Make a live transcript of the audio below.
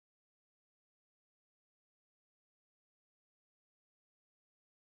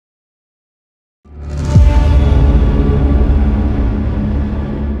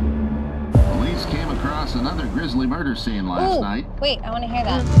murder scene last night. Wait, I want to hear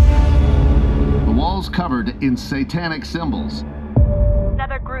that. The walls covered in satanic symbols.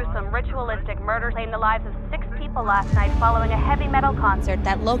 Another gruesome, ritualistic murder claimed the lives of 6 people last night following a heavy metal concert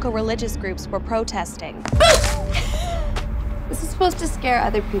that local religious groups were protesting. This is supposed to scare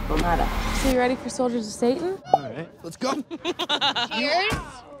other people, not us. So you ready for Soldiers of Satan? All right, let's go. Cheers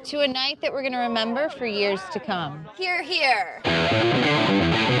to a night that we're going to remember for years to come. Hear, hear.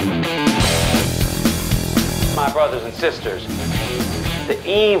 My brothers and sisters, the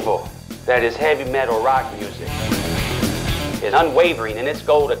evil that is heavy metal rock music is unwavering in its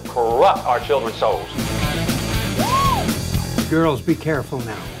goal to corrupt our children's souls. Girls, be careful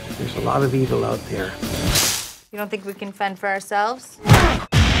now. There's a lot of evil out there. You don't think we can fend for ourselves?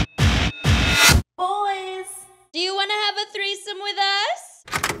 Boys, do you want to have a threesome with us?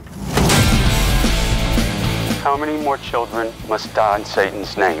 How many more children must die in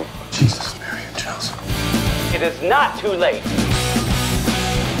Satan's name? Jesus, Mary, and Joseph. It is not too late.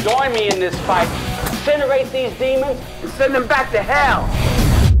 Join me in this fight. Incinerate these demons and send them back to hell.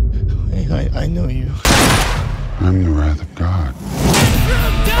 Hey, I know you. I'm the wrath of God.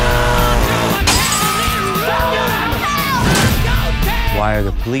 Why are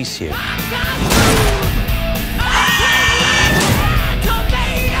the police here?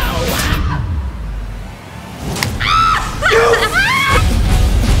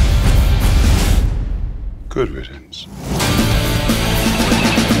 Good riddance.